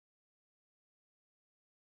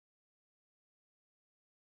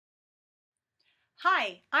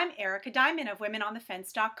Hi, I'm Erica Diamond of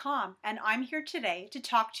WomenOnTheFence.com, and I'm here today to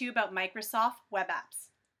talk to you about Microsoft Web Apps.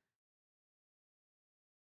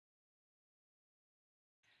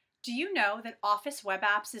 Do you know that Office Web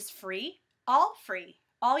Apps is free? All free.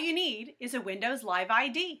 All you need is a Windows Live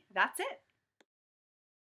ID. That's it.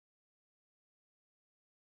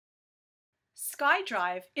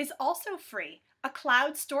 SkyDrive is also free, a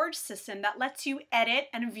cloud storage system that lets you edit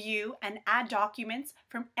and view and add documents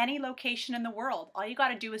from any location in the world. All you got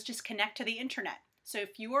to do is just connect to the internet. So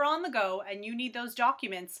if you are on the go and you need those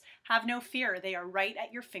documents, have no fear, they are right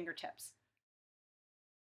at your fingertips.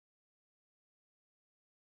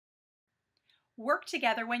 Work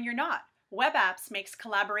together when you're not. Web Apps makes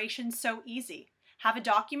collaboration so easy. Have a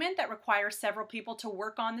document that requires several people to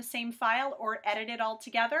work on the same file or edit it all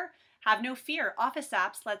together? Have no fear, Office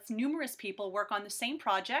Apps lets numerous people work on the same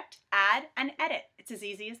project, add and edit. It's as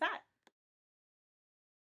easy as that.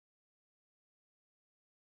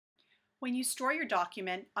 When you store your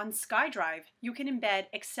document on SkyDrive, you can embed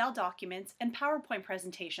Excel documents and PowerPoint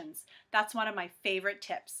presentations. That's one of my favorite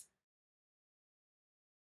tips.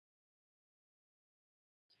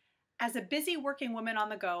 As a busy working woman on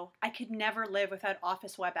the go, I could never live without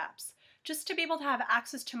Office Web Apps. Just to be able to have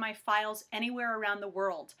access to my files anywhere around the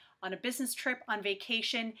world, on a business trip, on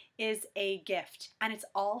vacation, is a gift. And it's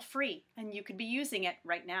all free, and you could be using it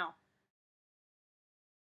right now.